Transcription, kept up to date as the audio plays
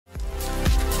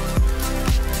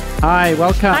Hi,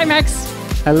 welcome. Hi, Max.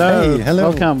 Hello. Hey, hello.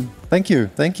 Welcome. Thank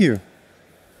you. Thank you.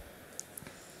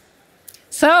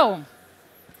 So,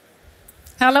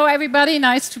 hello, everybody.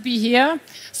 Nice to be here.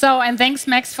 So, and thanks,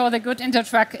 Max, for the good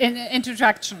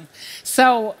introduction.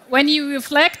 So, when you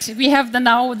reflect, we have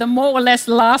now the more or less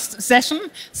last session.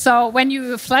 So, when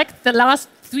you reflect the last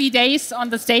 3 days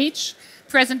on the stage,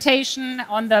 presentation,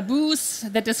 on the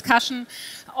booth, the discussion,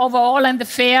 overall, and the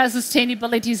fair,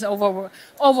 sustainability is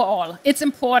overall. It's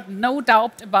important, no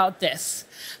doubt about this.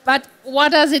 But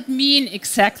what does it mean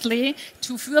exactly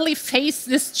to really face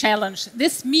this challenge?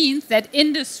 This means that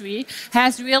industry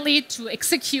has really to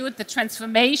execute the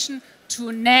transformation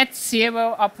to net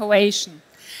zero operation.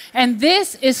 And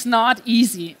this is not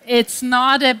easy. It's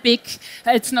not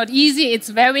easy, it's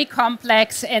very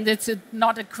complex, and it's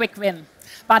not a quick win.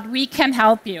 But we can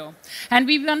help you. And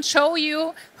we will show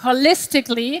you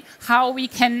holistically how we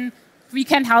can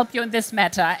help you in this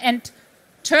matter. And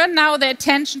turn now the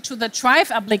attention to the Drive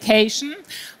application.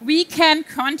 We can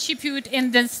contribute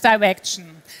in this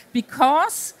direction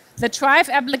because the Drive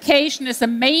application is the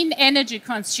main energy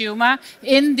consumer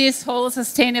in this whole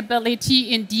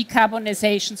sustainability and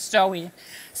decarbonization story.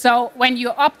 So when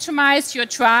you optimize your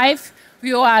Drive,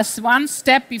 you are one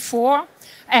step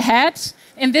ahead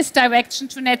in this direction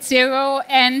to net zero,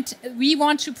 and we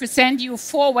want to present you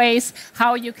 4 ways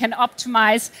how you can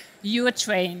optimize your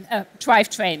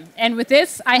drivetrain. And with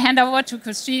this, I hand over to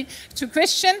Christian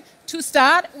to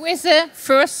start with the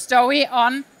first story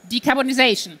on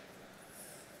decarbonization.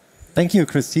 Thank you,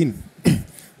 Christine.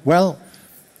 Well,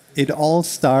 it all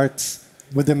starts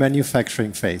with the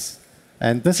manufacturing phase.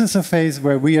 And this is a phase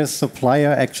where we as supplier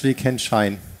actually can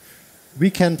shine. We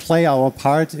can play our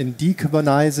part in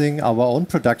decarbonizing our own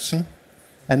production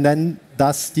and then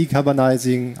thus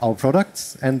decarbonizing our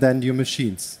products and then new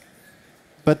machines.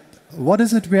 But what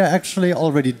is it we are actually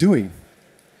already doing?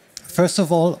 First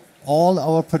of all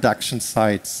our production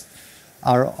sites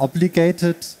are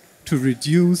obligated to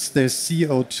reduce their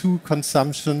CO2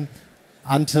 consumption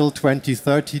until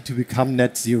 2030 to become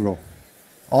net zero.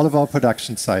 All of our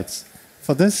production sites.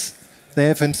 For this, they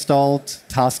have installed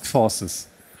task forces.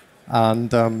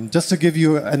 And just to give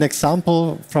you an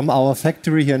example from our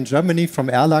factory here in Germany, from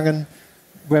Erlangen,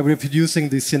 where we're producing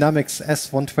the Sinamics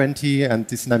S120 and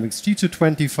the Sinamics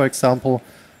G220, for example,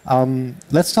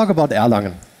 let's talk about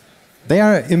Erlangen. They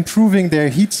are improving their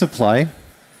heat supply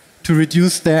to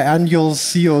reduce their annual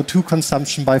CO2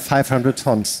 consumption by 500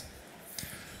 tons.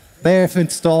 They have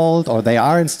installed, or they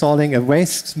are installing, a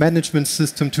waste management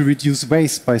system to reduce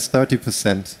waste by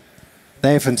 30%.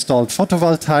 They have installed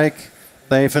photovoltaic.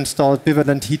 They've installed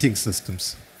bivalent heating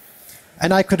systems.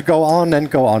 And I could go on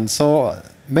and go on. So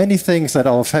many things that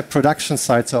our production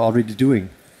sites are already doing.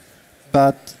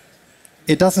 But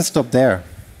it doesn't stop there.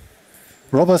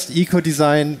 Robust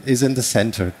eco-design is in the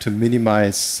center to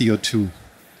minimize CO2.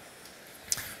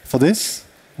 For this,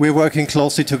 we're working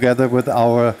closely together with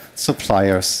our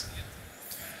suppliers.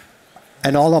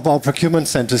 And all of our procurement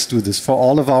centers do this for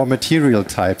all of our material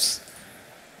types.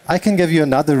 I can give you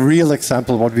another real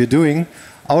example of what we're doing.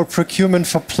 Our procurement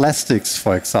for plastics,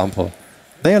 for example.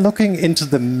 They are looking into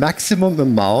the maximum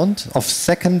amount of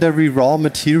secondary raw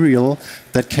material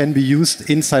that can be used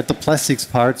inside the plastics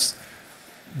parts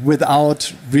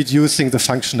without reducing the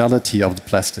functionality of the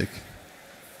plastic.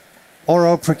 Or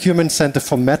our procurement center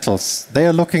for metals. They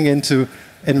are looking into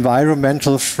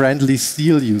environmental friendly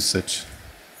steel usage.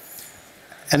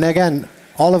 And again,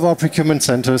 all of our procurement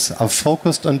centers are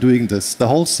focused on doing this. The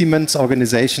whole Siemens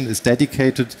organization is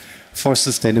dedicated for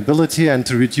sustainability and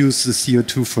to reduce the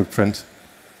CO2 footprint.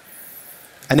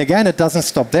 And again, it doesn't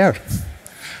stop there.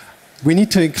 We need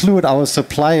to include our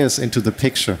suppliers into the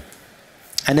picture.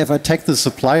 And if I take the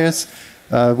suppliers,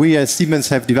 we as Siemens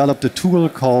have developed a tool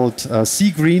called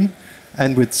SeaGreen.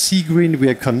 And with SeaGreen, we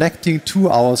are connecting to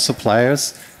our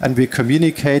suppliers and we're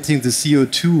communicating the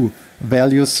CO2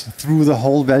 values through the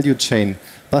whole value chain,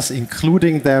 thus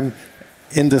including them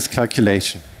in this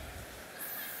calculation.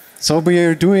 So we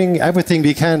are doing everything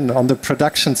we can on the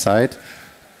production side,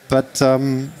 but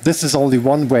this is only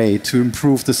one way to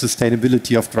improve the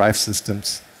sustainability of drive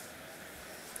systems.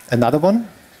 Another one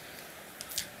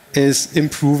is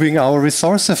improving our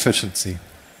resource efficiency.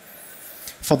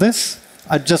 For this,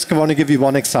 I just want to give you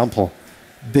one example.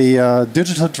 The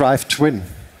digital drive twin.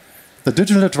 The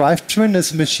digital drive twin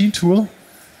is a machine tool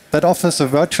that offers a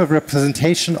virtual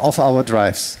representation of our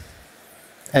drives.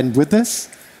 And with this,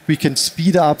 we can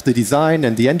speed up the design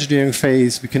and the engineering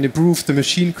phase. We can improve the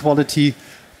machine quality.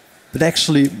 But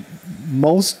actually,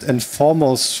 most and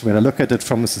foremost, when I look at it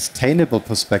from a sustainable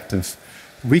perspective,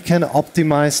 we can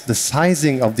optimize the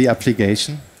sizing of the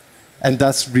application and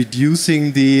thus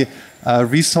reducing the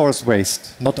resource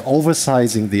waste, not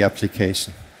oversizing the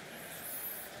application.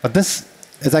 But this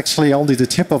is actually only the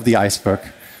tip of the iceberg.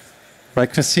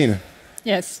 Right, Christine?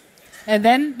 Yes. And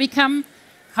then we come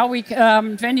how we,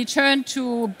 when you turn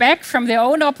to back from their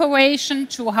own operation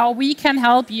to how we can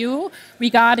help you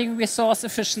regarding resource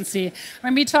efficiency.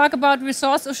 When we talk about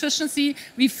resource efficiency,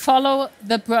 we follow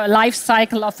the life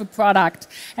cycle of a product.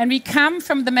 And we come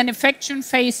from the manufacturing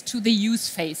phase to the use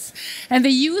phase. And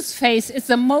the use phase is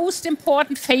the most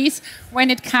important phase when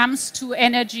it comes to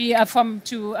energy,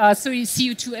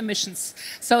 CO2 emissions.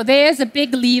 So there's a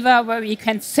big lever where we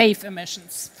can save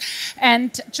emissions.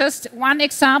 And just one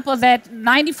example that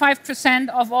 95%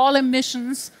 of all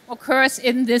emissions occurs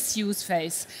in this use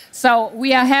phase. So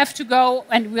we have to go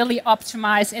and really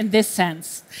optimize in this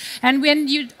sense. And when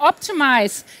you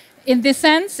optimize in this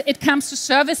sense, it comes to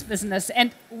service business.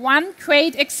 And one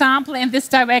great example in this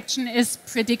direction is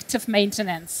predictive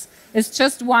maintenance. It's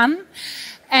just one.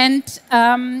 And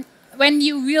when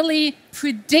you really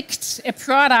predict a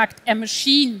product, a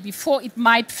machine, before it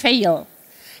might fail,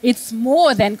 it's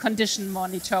more than condition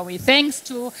monitoring. Thanks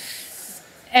to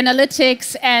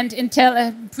analytics and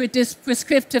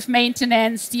prescriptive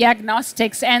maintenance,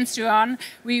 diagnostics, and so on,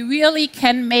 we really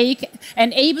can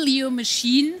enable your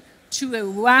machine to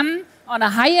run on a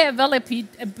higher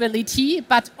availability,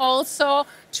 but also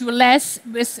to less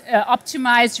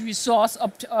optimize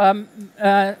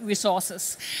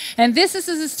resources. And this is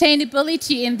a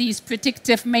sustainability in these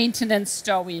predictive maintenance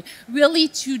story, really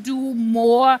to do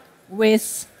more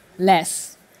with less.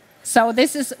 So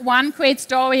this is one great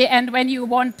story, and when you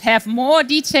want to have more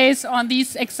details on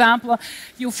this example,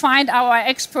 you find our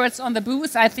experts on the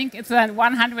booth. I think it's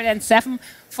 107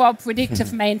 for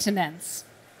predictive maintenance.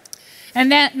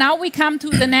 And then now we come to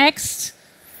the next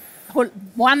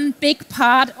one big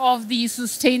part of the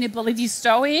sustainability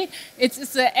story.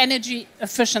 It's the energy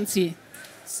efficiency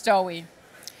story.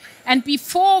 And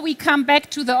before we come back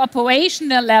to the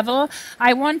operational level,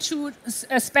 I want to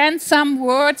spend some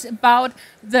words about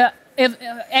the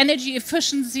energy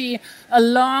efficiency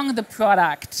along the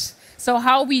product. So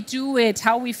how we do it,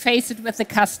 how we face it with the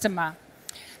customer.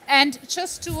 And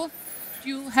just to,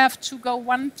 you have to go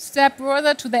one step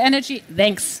further to the energy.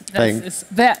 Thanks.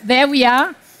 There we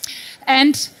are.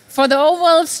 And for the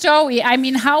overall story, I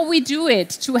mean, how we do it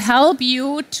to help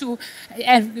you to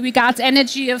regards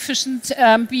energy efficient,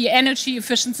 be energy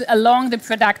efficient along the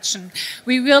production.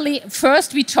 We really,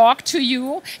 first we talk to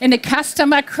you in a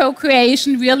customer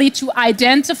co-creation, really to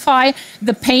identify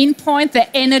the pain point,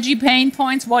 the energy pain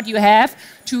points, what you have,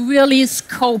 to really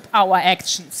scope our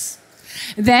actions.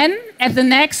 Then, at the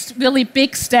next really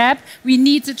big step, we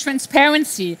need the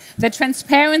transparency. The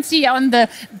transparency on the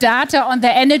data, on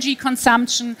the energy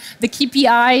consumption, the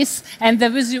KPIs, and the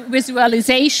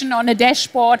visualization on a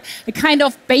dashboard, a kind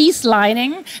of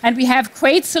baselining. And we have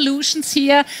great solutions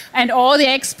here, and all the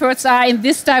experts are in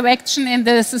this direction in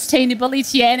the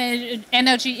sustainability and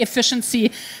energy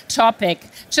efficiency topic.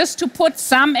 Just to put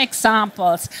some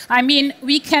examples, I mean,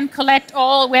 we can collect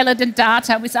all relevant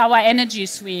data with our energy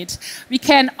suite. We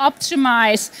can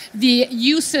optimize the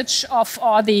usage of,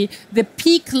 or the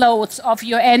peak loads of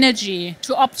your energy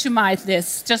to optimize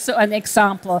this, just an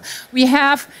example. We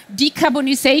have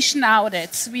decarbonization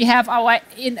audits. We have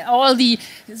in all the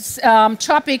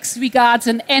topics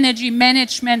regarding energy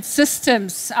management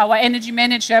systems, our Energy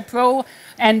Manager Pro,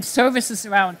 and services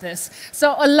around this.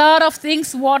 So a lot of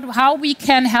things, how we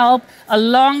can help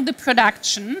along the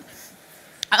production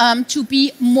to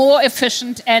be more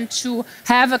efficient and to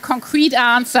have a concrete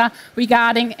answer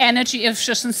regarding energy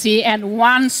efficiency and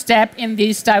one step in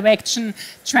this direction,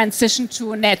 transition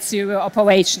to net zero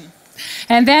operation.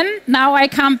 And then now I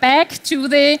come back to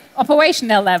the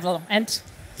operational level, and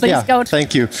please go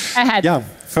thank you. ahead. Yeah.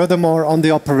 Furthermore, on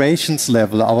the operations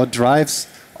level, our drives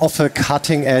offer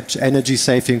cutting-edge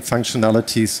energy-saving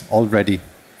functionalities already.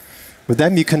 With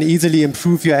them, you can easily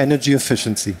improve your energy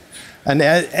efficiency. And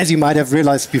as you might have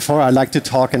realized before, I like to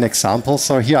talk in examples.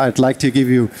 So here I'd like to give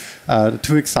you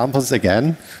 2 examples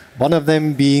again. One of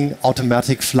them being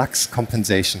automatic flux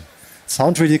compensation.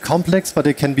 Sounds really complex, but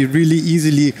it can be really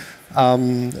easily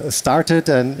started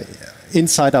and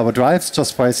inside our drives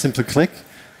just by a simple click.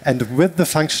 And with the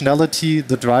functionality,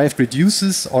 the drive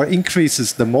reduces or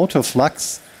increases the motor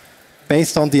flux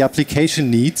based on the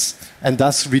application needs, and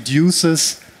thus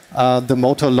reduces the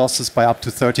motor losses by up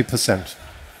to 30%.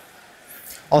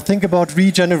 Or think about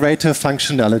regenerative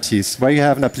functionalities, where you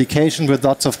have an application with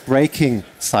lots of braking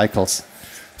cycles.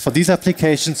 For these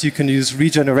applications, you can use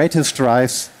regenerative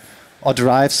drives or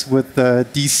drives with the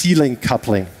DC link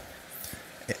coupling.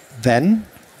 Then,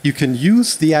 you can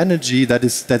use the energy that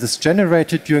is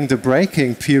generated during the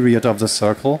braking period of the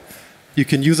circle, you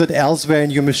can use it elsewhere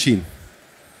in your machine.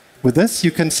 With this,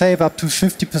 you can save up to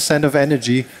 50% of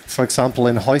energy, for example,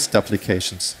 in hoist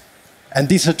applications. And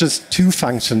these are just two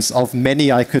functions of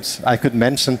many I could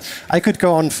mention. I could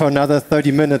go on for another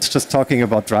 30 minutes just talking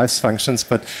about drives functions,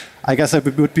 but I guess it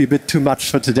would be a bit too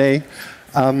much for today.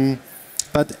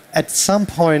 But at some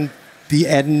point, the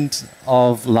end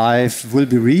of life will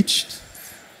be reached,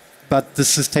 but the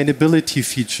sustainability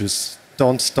features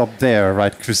don't stop there,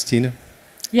 right, Christine?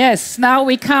 Yes, now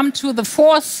we come to the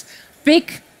fourth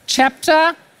big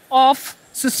chapter of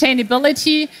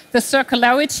sustainability, the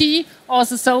circularity, or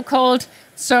the so-called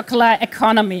circular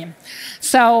economy.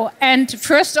 So, and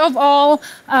first of all,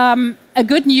 a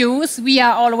good news, we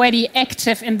are already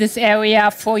active in this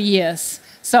area for years.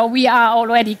 So we are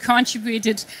already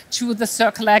contributed to the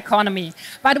circular economy.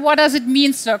 But what does it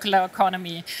mean, circular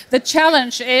economy? The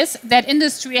challenge is that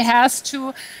industry has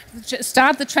to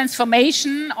start the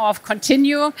transformation of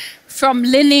continue from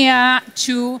linear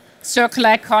to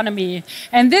circular economy.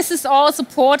 And this is all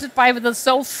supported by the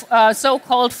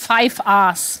so-called 5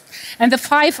 Rs. And the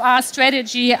 5 R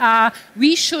strategy are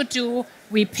we should do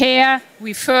repair,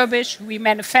 refurbish,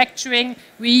 remanufacturing,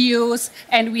 reuse,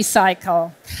 and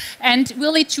recycle. And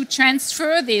really to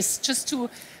transfer this,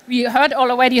 we heard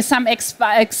already some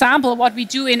example what we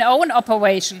do in own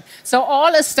operation. So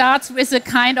all it starts with a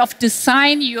kind of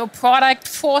design your product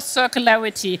for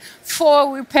circularity, for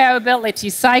repairability,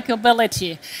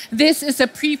 cyclability. This is a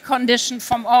precondition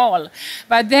from all.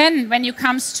 But then when it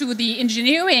comes to the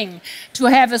engineering, to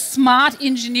have a smart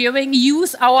engineering,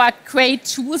 use our great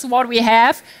tools, what we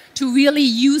have, to really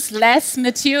use less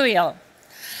material.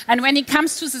 And when it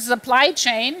comes to the supply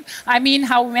chain, I mean,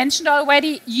 how we mentioned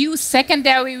already, use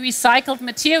secondary recycled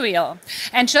material.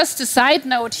 And just a side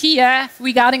note here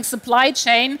regarding supply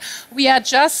chain, we are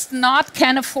just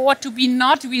can afford to be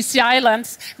not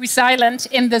resilient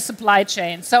in the supply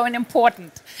chain. So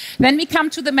important. Then we come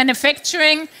to the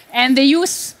manufacturing and the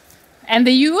use. And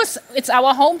the use, it's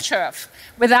our home turf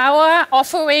with our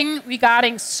offering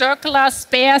regarding circular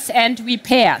spares and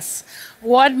repairs.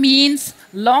 What means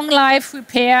long life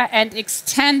repair and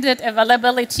extended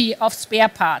availability of spare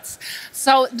parts.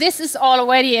 So this is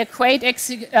already a great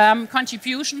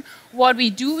contribution what we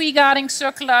do regarding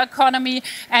circular economy,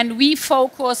 and we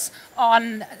focus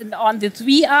on the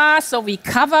 3 R's. So we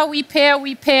cover repair,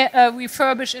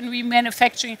 refurbish, and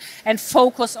remanufacturing, and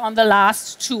focus on the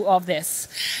last 2 of this.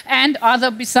 And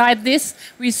beside this,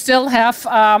 we still have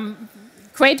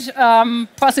great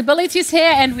possibilities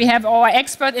here, and we have our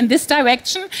expert in this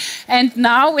direction. And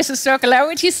now, with the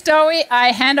circularity story,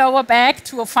 I hand over back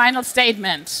to a final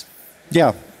statement.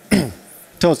 Yeah,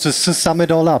 so to sum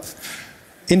it all up,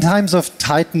 in times of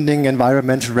tightening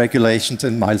environmental regulations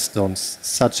and milestones,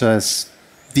 such as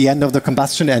the end of the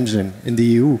combustion engine in the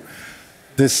EU,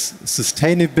 this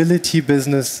sustainability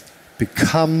business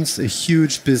becomes a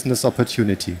huge business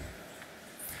opportunity.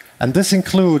 And this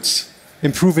includes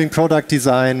improving product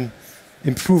design,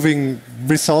 improving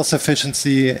resource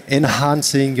efficiency,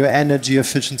 enhancing your energy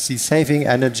efficiency, saving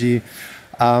energy,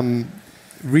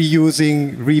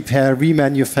 reusing, repair,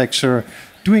 remanufacture,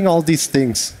 doing all these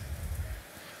things.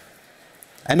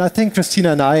 And I think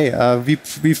Christina and I,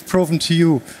 we've proven to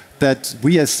you that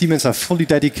we as Siemens are fully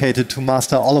dedicated to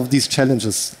master all of these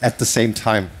challenges at the same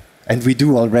time. And we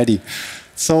do already.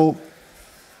 So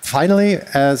finally,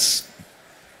 as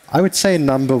I would say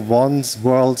 #1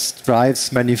 world's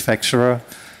drives manufacturer,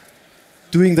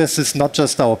 doing this is not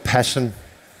just our passion,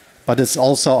 but it's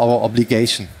also our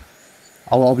obligation.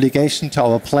 Our obligation to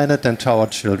our planet and to our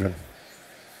children.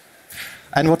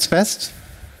 And what's best?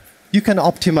 You can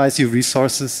optimize your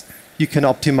resources, you can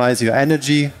optimize your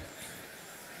energy,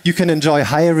 you can enjoy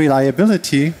higher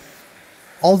reliability,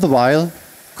 all the while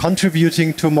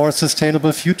contributing to a more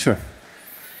sustainable future.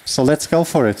 So let's go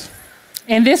for it.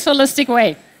 In this holistic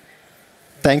way.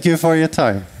 Thank you for your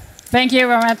time. Thank you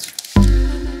very much.